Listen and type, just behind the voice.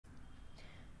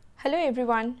Hello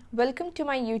everyone, welcome to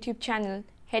my YouTube channel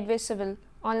Headway Civil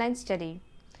Online Study.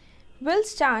 We'll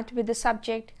start with the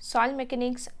subject Soil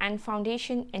Mechanics and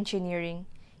Foundation Engineering.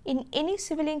 In any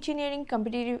civil engineering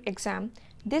competitive exam,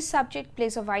 this subject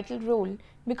plays a vital role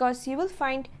because you will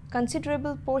find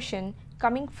considerable portion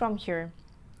coming from here.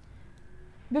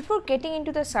 Before getting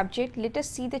into the subject, let us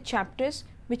see the chapters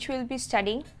which we will be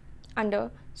studying under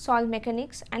Soil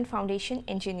Mechanics and Foundation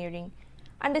Engineering.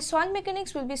 Under Soil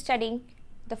Mechanics, we will be studying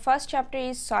the first chapter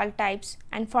is soil types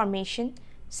and formation,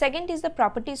 second is the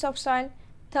properties of soil,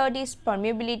 third is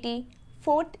permeability,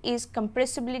 fourth is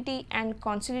compressibility and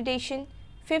consolidation,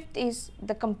 fifth is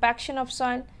the compaction of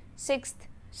soil, sixth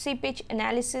seepage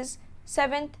analysis,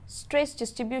 seventh stress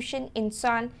distribution in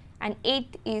soil, and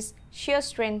eighth is shear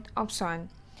strength of soil.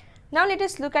 Now let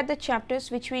us look at the chapters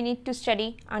which we need to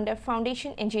study under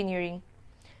foundation engineering.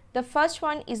 The first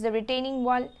one is the retaining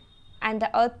wall and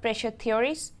the earth pressure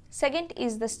theories. Second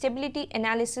is the stability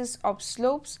analysis of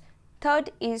slopes.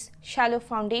 Third is shallow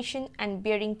foundation and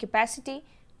bearing capacity.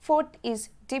 Fourth is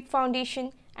deep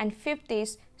foundation, and fifth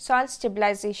is soil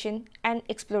stabilization and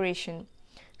exploration.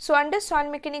 So under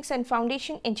soil mechanics and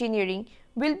foundation engineering,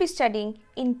 we'll be studying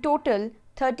in total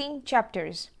 13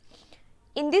 chapters.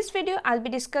 In this video, I'll be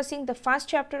discussing the first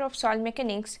chapter of soil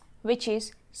mechanics, which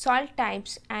is soil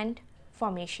types and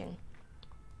formation.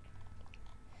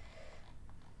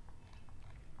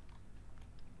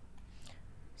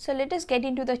 So let us get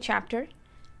into the chapter.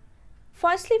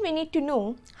 Firstly, we need to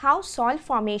know how soil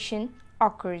formation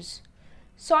occurs.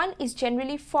 Soil is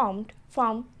generally formed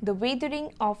from the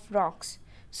weathering of rocks.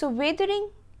 So weathering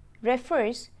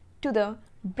refers to the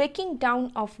breaking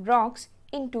down of rocks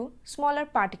into smaller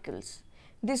particles.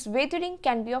 This weathering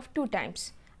can be of two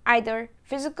types, either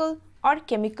physical or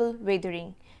chemical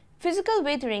weathering. Physical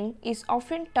weathering is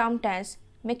often termed as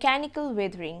mechanical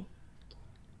weathering.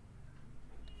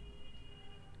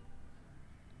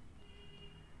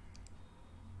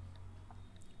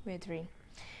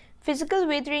 Physical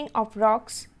weathering of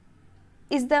rocks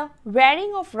is the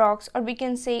wearing of rocks, or we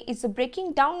can say is the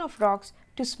breaking down of rocks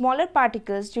to smaller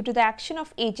particles due to the action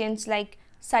of agents like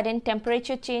sudden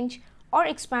temperature change or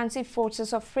expansive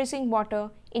forces of freezing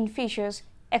water in fissures,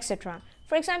 etc.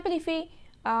 For example, if we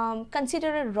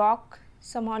consider a rock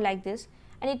somehow like this,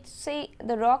 and it say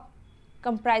the rock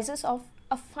comprises of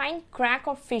a fine crack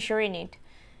or fissure in it.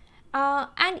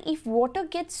 And if water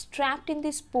gets trapped in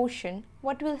this portion,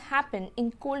 what will happen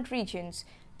in cold regions?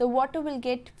 The water will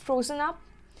get frozen up,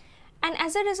 and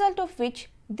as a result of which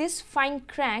this fine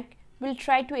crack will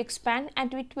try to expand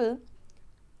and it will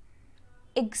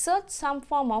exert some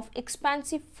form of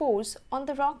expansive force on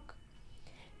the rock.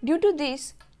 Due to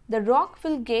this, the rock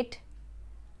will get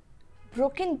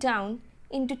broken down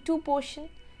into two portions,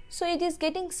 so it is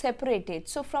getting separated.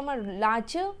 So from a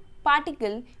larger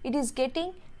particle, it is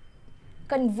getting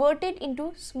converted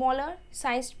into smaller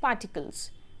sized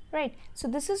particles, right? So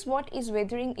this is what is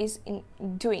weathering is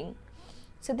doing.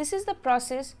 So this is the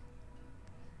process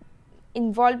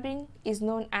involving is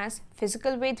known as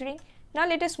physical weathering. Now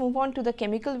let us move on to the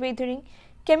chemical weathering.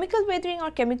 Chemical weathering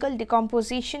or chemical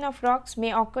decomposition of rocks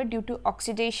may occur due to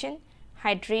oxidation,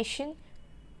 hydration,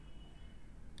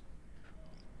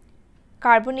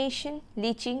 carbonation,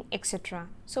 leaching, etc.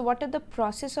 So what are the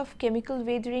process of chemical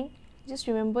weathering? Just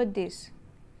remember this.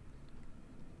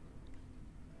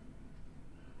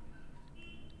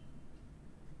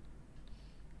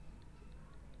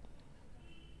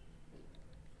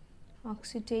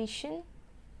 Oxidation,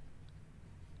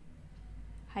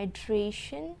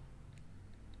 hydration,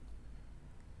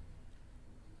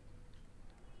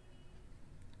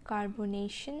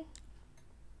 carbonation,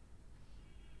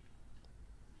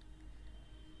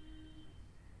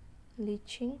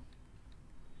 leaching,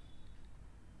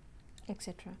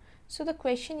 etc. So the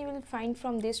question you will find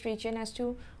from this region as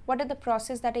to what are the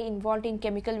processes that are involved in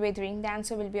chemical weathering, the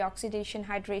answer will be oxidation,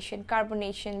 hydration,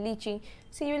 carbonation, leaching.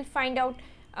 So you will find out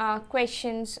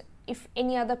questions if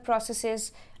any other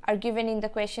processes are given in the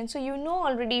question. So you know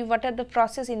already what are the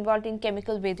processes involved in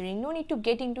chemical weathering. No need to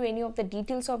get into any of the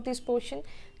details of this portion.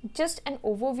 Just an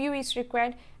overview is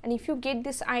required, and if you get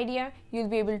this idea, you will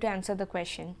be able to answer the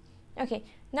question. Okay,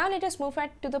 now let us move on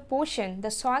to the portion. The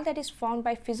soil that is formed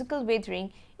by physical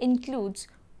weathering includes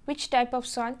which type of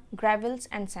soil? Gravels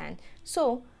and sand.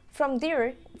 So from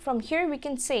here we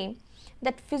can say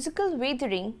that physical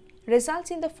weathering results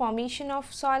in the formation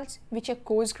of soils which are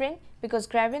coarse grain, because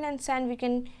gravel and sand we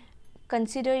can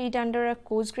consider it under a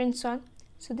coarse grain soil.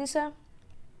 So these are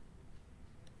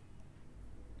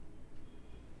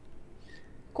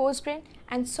coarse grain,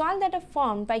 and soil that are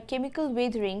formed by chemical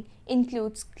weathering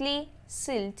includes clay,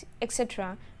 silt,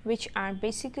 etc., which are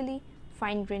basically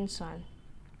fine-grained soil.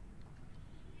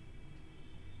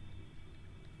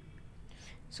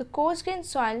 So coarse-grained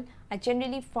soil are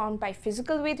generally formed by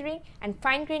physical weathering, and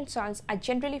fine-grained soils are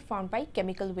generally formed by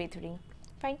chemical weathering.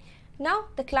 Fine. Now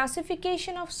the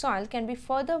classification of soil can be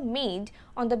further made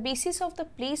on the basis of the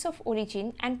place of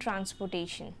origin and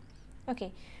transportation.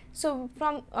 Okay. So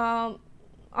from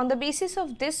on the basis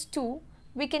of this two,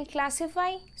 we can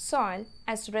classify soil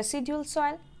as residual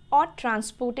soil or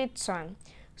transported soil.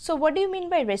 So what do you mean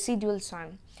by residual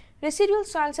soil? Residual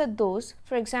soils are those,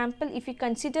 for example, if you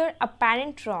consider a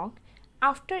parent rock,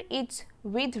 after its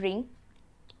weathering,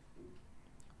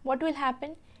 what will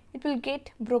happen? It will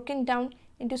get broken down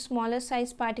into smaller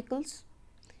size particles.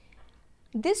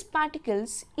 These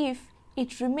particles, if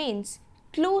it remains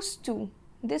close to,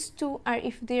 these two are,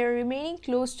 if they are remaining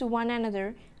close to one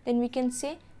another, then we can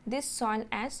say this soil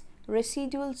as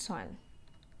residual soil.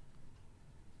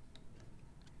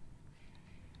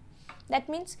 That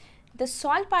means the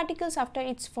soil particles after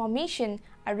its formation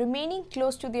are remaining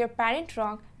close to their parent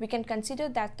rock, we can consider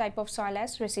that type of soil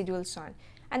as residual soil.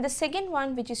 And the second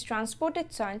one, which is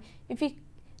transported soil, if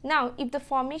the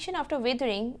formation after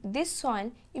weathering, this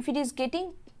soil, if it is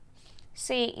getting,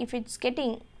 say if it's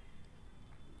getting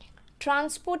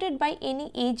transported by any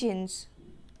agents,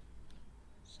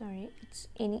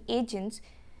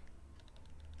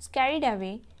 it's carried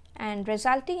away and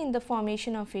resulting in the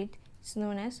formation of it is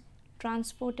known as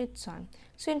transported soil.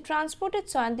 So in transported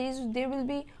soil, there will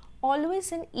be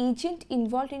always an agent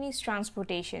involved in its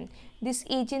transportation. These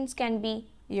agents can be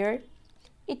air,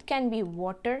 it can be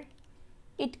water,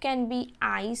 it can be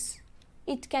ice,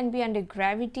 it can be under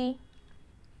gravity,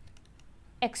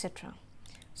 etc.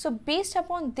 So based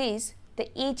upon this, the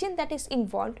agent that is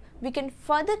involved, we can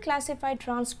further classify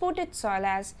transported soil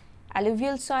as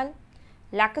alluvial soil,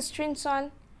 lacustrine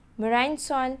soil, marine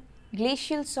soil,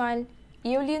 glacial soil,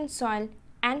 aeolian soil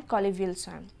and colluvial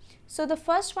soil. So the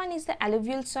first one is the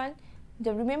alluvial soil.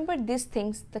 Remember these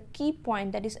things, the key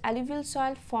point, that is alluvial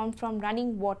soil formed from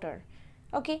running water.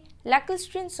 Okay,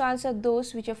 lacustrine soils are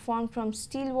those which are formed from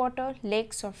still water,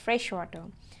 lakes or fresh water.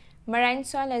 Marine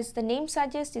soil, as the name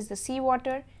suggests, is the sea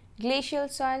water. Glacial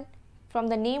soil, from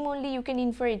the name only you can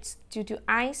infer it's due to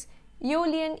ice.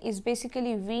 Aeolian is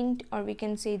basically wind, or we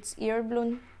can say it's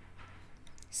air-blown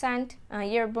sand,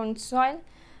 air-blown soil.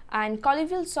 And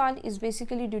colluvial soil is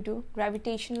basically due to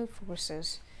gravitational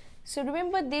forces. So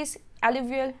remember this: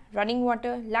 alluvial, running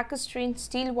water; lacustrine,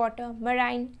 still water;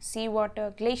 marine, sea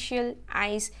water; glacial,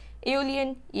 ice;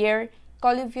 aeolian, air;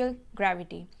 colluvial,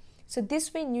 gravity. So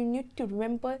this way you need to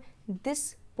remember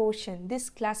this portion, this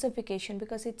classification,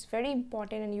 because it's very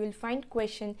important and you will find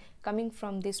question coming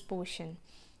from this portion.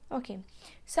 Okay,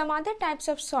 some other types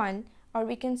of soil, or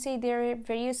we can say there are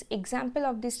various example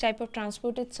of this type of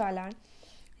transported soil are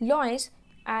loess.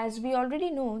 As we already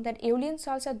know that aeolian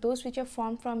soils are those which are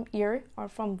formed from air or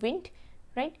from wind,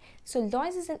 right? So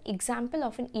loess is an example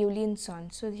of an aeolian soil.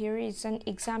 So here is an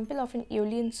example of an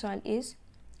aeolian soil is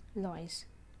loess.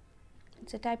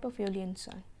 It's a type of aeolian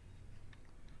soil.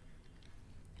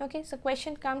 Okay, so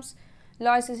question comes,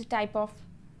 loess is a type of,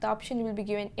 the option will be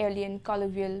given aeolian,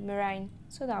 colluvial, marine.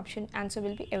 So the option answer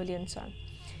will be aeolian soil.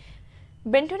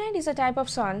 Bentonite is a type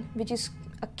of soil which is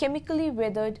a chemically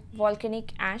weathered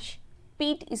volcanic ash.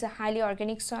 Peat is a highly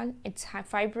organic soil, it's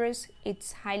fibrous,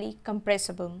 it's highly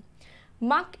compressible.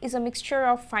 Muck is a mixture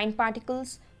of fine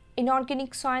particles,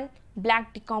 inorganic soil,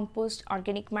 black decomposed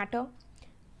organic matter.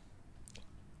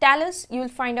 Talus, you will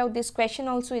find out this question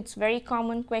also, it's very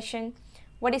common question.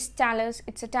 What is talus?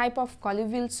 It's a type of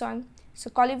colluvial soil.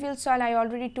 So colluvial soil, I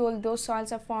already told, those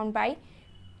soils are formed by,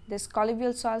 this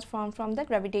colluvial soils formed from the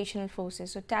gravitational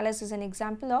forces. So talus is an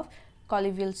example of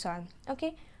colluvial soil.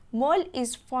 Okay, mole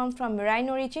is formed from marine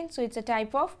origin, so it's a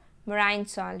type of marine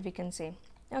soil, we can say.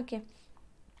 Okay,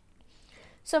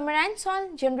 so marine soil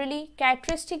generally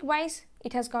characteristic wise,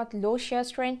 it has got low shear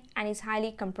strength and is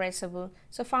highly compressible.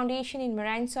 So foundation in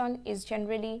marine soil is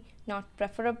generally not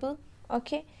preferable.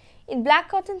 Okay, in black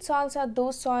cotton soils are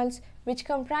those soils which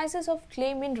comprises of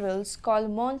clay minerals called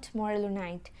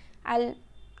montmorillonite.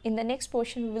 In the next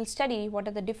portion we will study what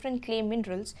are the different clay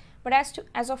minerals, but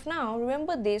as of now,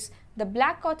 remember this: the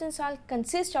black cotton soil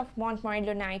consists of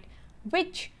montmorillonite,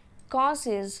 which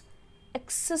causes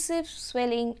excessive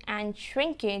swelling and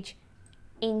shrinkage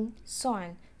in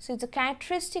soil. So it's a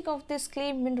characteristic of this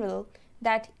clay mineral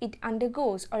that it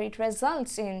undergoes, or it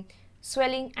results in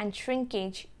swelling and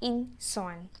shrinkage in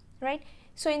soil, right?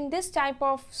 So in this type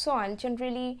of soil,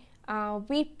 generally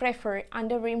we prefer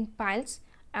under-rim piles.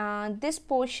 This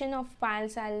portion of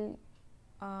piles I'll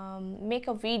make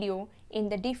a video in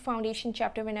the deep foundation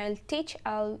chapter when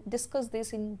I'll discuss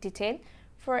this in detail.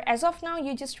 For as of now,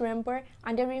 you just remember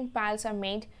underground piles are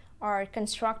made or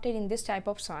constructed in this type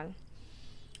of soil.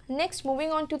 Next,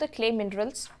 moving on to the clay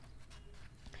minerals.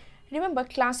 Remember,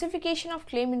 classification of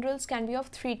clay minerals can be of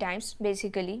 3 types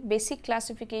basically. Basic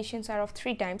classifications are of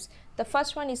 3 types. The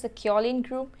first one is the kaolin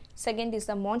group, second is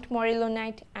the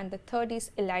montmorillonite, and the third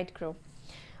is illite group.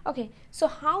 Okay, so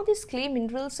how these clay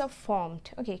minerals are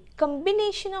formed? Okay,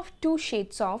 combination of 2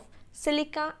 shades of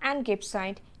silica and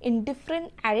gibbsite in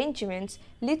different arrangements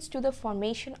leads to the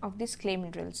formation of these clay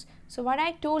minerals. So what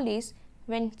I told is,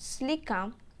 when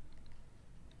silica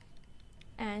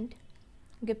and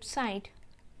gibbsite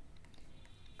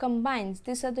combines,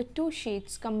 these are the 2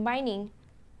 shades combining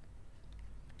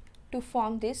to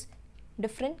form this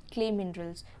different clay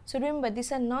minerals. So remember,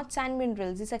 these are not sand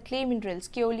minerals, these are clay minerals,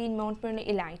 kaolin, montmorillonite,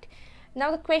 illite. Now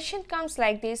the question comes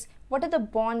like this: what are the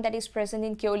bond that is present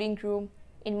in kaolin group,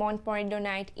 in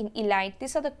montmorillonite, in illite?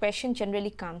 These are the question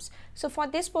generally comes. So for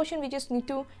this portion, we just need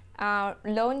to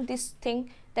learn this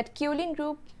thing, that kaolin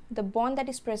group, the bond that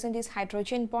is present is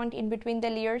hydrogen bond in between the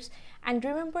layers. And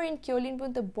remember, in kaolin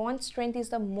group the bond strength is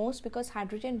the most, because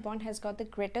hydrogen bond has got the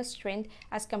greater strength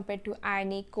as compared to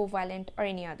ionic, covalent or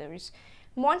any others.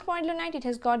 Montmorillonite, it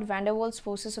has got van der Waals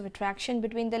forces of attraction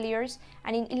between the layers,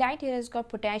 and in illite it has got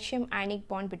potassium ionic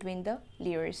bond between the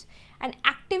layers. And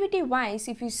activity wise,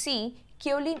 if you see,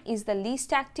 kaolin is the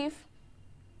least active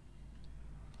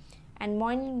and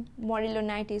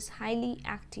montmorillonite is highly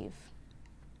active.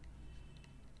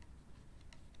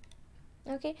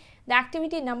 Okay, the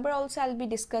activity number also I will be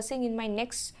discussing in my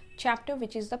next chapter,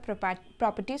 which is the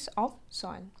properties of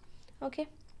soil. Okay,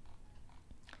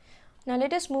 now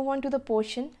let us move on to the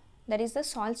portion that is the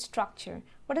soil structure.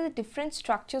 What are the different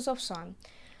structures of soil?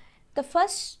 The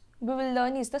first we will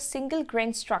learn is the single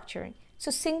grain structure. So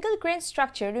single grain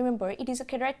structure, remember, it is a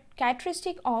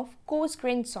characteristic of coarse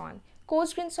grain soil.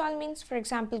 Coarse grain soil means, for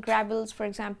example, gravels, for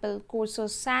example, coarser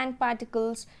sand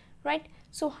particles, right?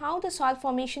 So how the soil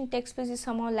formation takes place is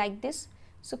somehow like this.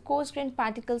 So coarse grain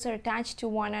particles are attached to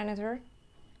one another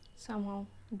somehow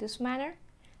this manner,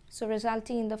 so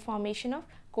resulting in the formation of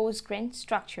coarse grain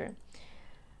structure.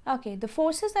 Okay, the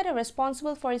forces that are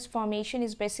responsible for its formation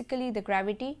is basically the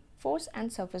gravity force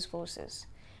and surface forces.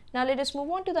 Now let us move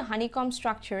on to the honeycomb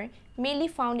structure, mainly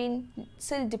found in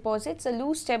silt deposits, a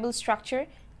loose stable structure.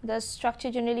 The structure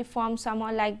generally forms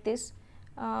somehow like this.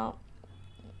 So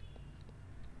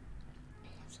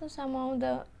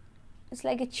somehow it's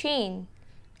like a chain.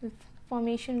 The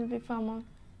formation will be from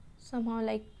somehow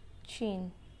like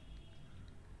chain.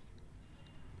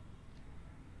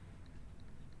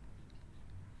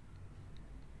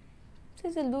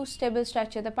 This is a loose stable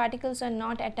structure. The particles are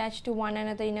not attached to one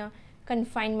another in a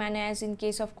confined manner as in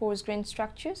case of coarse grain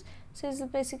structures. So it's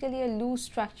basically a loose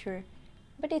structure,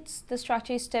 but the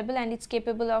structure is stable and it's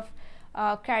capable of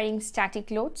carrying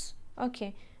static loads.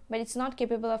 Okay, but it's not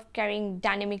capable of carrying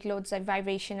dynamic loads like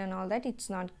vibration and all that. It's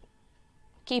not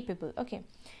capable. Okay,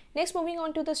 next, moving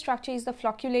on to the structure is the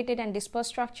flocculated and dispersed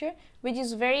structure, which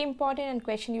is very important and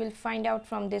question you will find out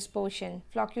from this portion.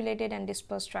 Flocculated and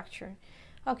dispersed structure.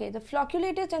 Okay, the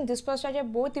flocculated and dispersed structure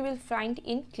both you will find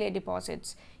in clay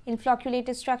deposits. In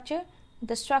flocculated structure,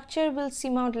 the structure will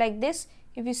seem out like this.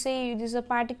 If you say this is a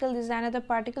particle, this is another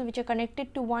particle, which are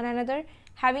connected to one another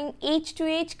having edge to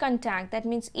edge contact, that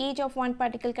means edge of one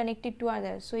particle connected to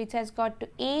other. So it has got to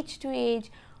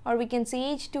edge, or we can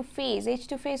say edge to face. Edge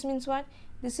to face means what?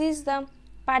 This is the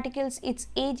particles, its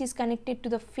edge is connected to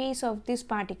the face of this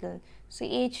particle. So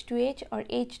edge to edge or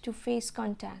edge to face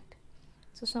contact.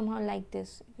 So somehow like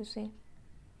this, if you see.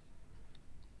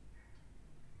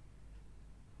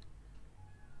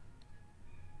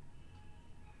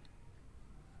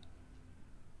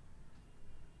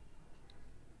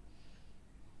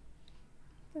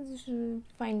 So this will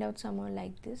find out somehow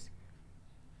like this.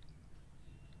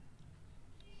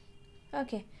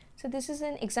 Okay, so this is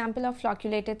an example of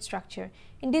flocculated structure.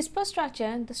 In dispersed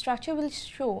structure, the structure will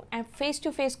show a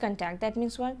face-to-face contact. That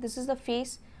means what? This is the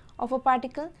face of a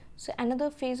particle, so another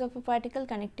face of a particle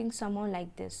connecting somehow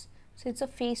like this. So it's a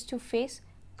face-to-face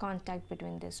contact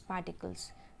between these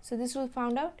particles. So this will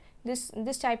find out,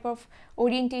 this type of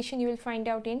orientation you will find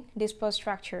out in dispersed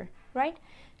structure, right?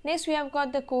 Next, we have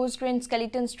got the coarse grain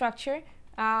skeleton structure,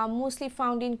 mostly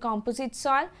found in composite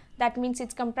soil. That means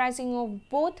it's comprising of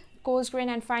both coarse grain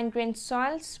and fine grain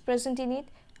soils present in it,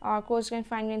 or coarse grain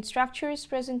fine grain structures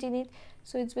present in it.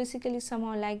 So it's basically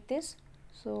somehow like this.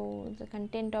 So the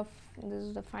content of this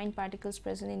is the fine particles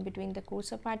present in between the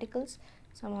coarser particles,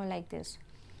 somehow like this.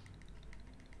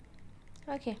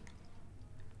 Okay.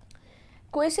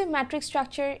 Cohesive matrix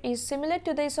structure is similar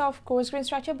to this of coarse grain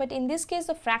structure, but in this case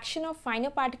the fraction of finer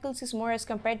particles is more as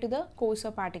compared to the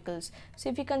coarser particles. So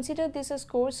if you consider this as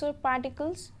coarser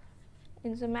particles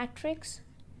in the matrix,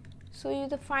 so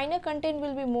the finer content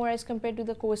will be more as compared to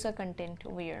the coarser content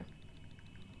over here.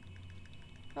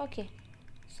 Okay,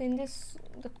 so in this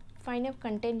the finer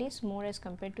content is more as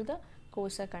compared to the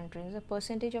coarser content, the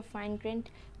percentage of fine grained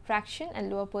fraction and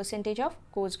lower percentage of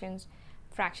coarse grains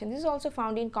fraction. This is also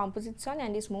found in composite soil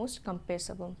and is most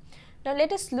compressible. Now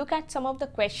let us look at some of the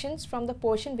questions from the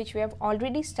portion which we have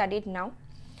already studied now.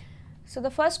 So the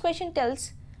first question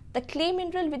tells the clay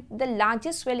mineral with the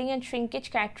largest swelling and shrinkage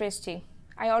characteristic.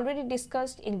 I already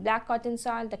discussed in black cotton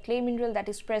soil the clay mineral that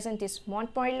is present is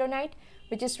montmorillonite,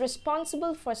 which is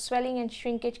responsible for swelling and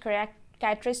shrinkage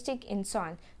characteristic in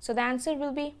soil. So the answer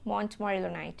will be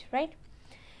montmorillonite, right?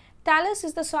 Talus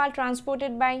is the soil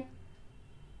transported by,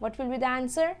 what will be the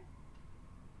answer?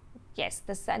 Yes,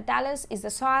 the talus is the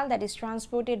soil that is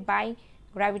transported by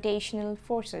gravitational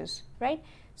forces, right?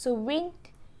 So wind,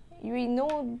 we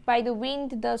know by the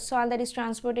wind the soil that is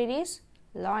transported is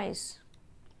loess,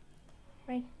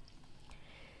 right?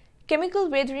 Chemical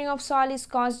weathering of soil is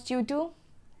caused due to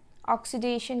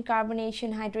oxidation,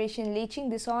 carbonation, hydration, leaching.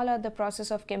 These all are the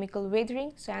process of chemical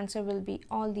weathering. So answer will be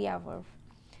all the above.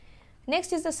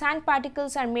 Next is the sand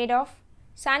particles are made of.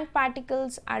 Sand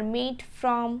particles are made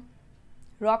from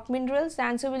rock minerals. The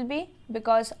answer will be,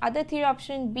 because other three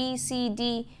options B, C,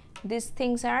 D, these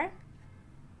things are,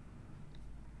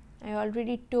 I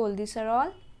already told, these are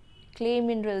all clay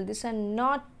mineral. These are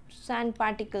not sand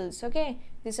particles, okay?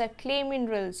 These are clay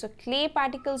minerals. So clay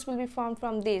particles will be formed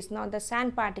from this, not the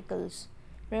sand particles.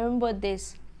 Remember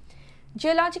this.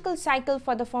 Geological cycle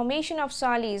for the formation of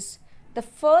soil is, the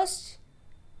first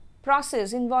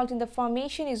process involved in the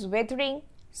formation is weathering.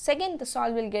 Second, the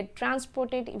soil will get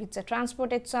transported if it's a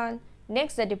transported soil.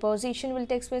 Next, the deposition will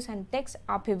take place, and next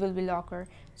upheaval will occur.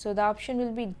 So the option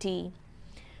will be D.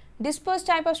 Dispersed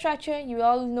type of structure, you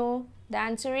all know the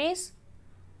answer is,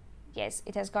 yes,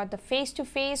 it has got the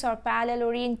face-to-face or parallel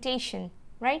orientation,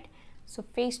 right? So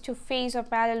face-to-face or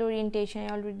parallel orientation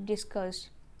I already discussed.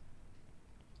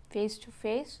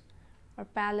 Face-to-face or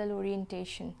parallel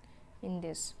orientation in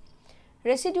this.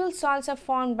 Residual soils are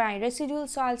formed by, residual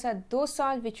soils are those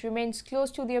soils which remains close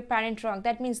to their parent rock.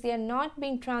 That means they are not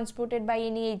being transported by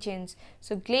any agents.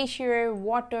 So glacier,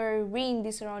 water, wind,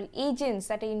 these are all agents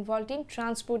that are involved in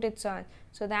transported soil.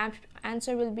 So the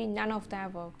answer will be none of the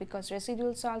above, because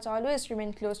residual soils always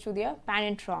remain close to their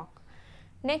parent rock.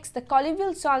 Next, the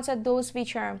colluvial soils are those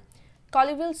which are,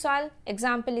 colluvial soil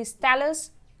example is talus.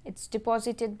 It's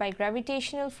deposited by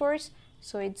gravitational force.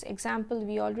 So its example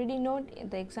we already know,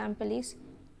 the example is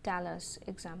talus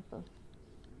example.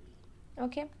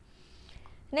 Okay.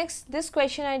 Next, this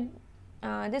question I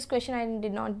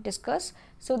did not discuss.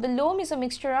 So the loam is a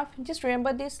mixture of, just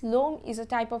remember this, loam is a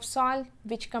type of soil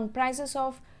which comprises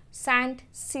of sand,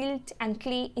 silt and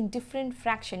clay in different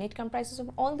fraction. It comprises of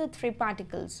all the three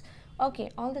particles. Okay,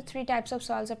 all the three types of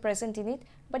soils are present in it,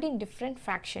 but in different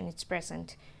fraction it's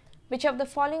present. Which of the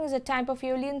following is a type of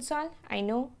aeolian soil? I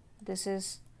know this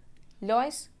is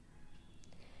loess.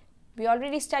 We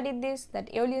already studied this,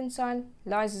 that aeolian soil,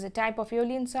 loess is a type of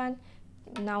aeolian soil.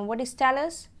 Now what is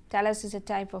talus? Talus is a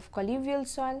type of colluvial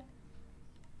soil.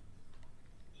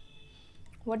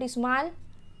 What is marl?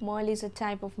 Marl is a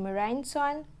type of marine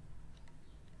soil.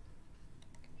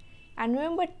 And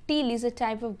remember, teal is a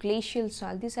type of glacial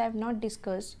soil. This I have not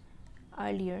discussed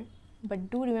earlier, but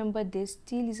do remember this,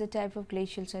 teal is a type of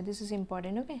glacial soil. This is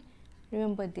important, okay?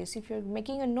 Remember this. If you're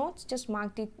making a notes, just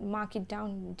mark it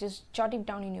down, just jot it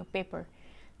down in your paper.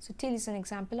 So teal is an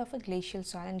example of a glacial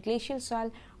soil, and glacial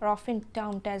soil are often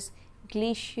termed as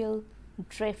glacial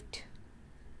drift,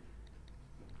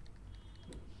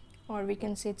 or we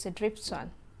can say it's a drift soil.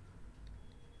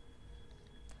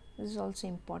 This is also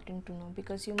important to know,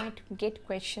 because you might get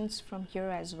questions from here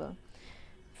as well.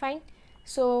 Fine.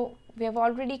 So we have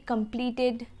already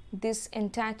completed this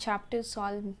entire chapter,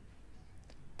 soil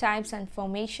types and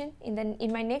formation.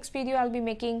 In my next video I'll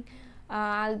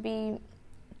be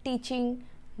teaching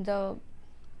the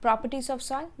properties of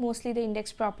soil, mostly the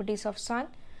index properties of soil.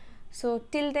 So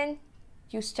till then,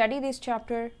 you study this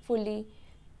chapter fully,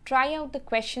 try out the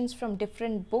questions from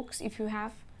different books if you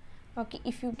have. Okay,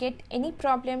 if you get any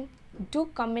problem, do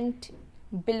comment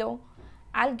below.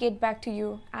 I'll get back to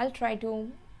you. I'll try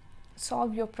to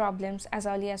solve your problems as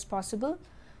early as possible.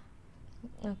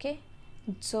 Okay,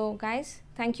 so guys,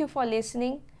 thank you for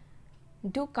listening.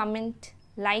 Do comment,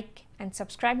 like and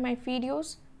subscribe my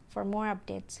videos for more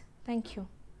updates. Thank you.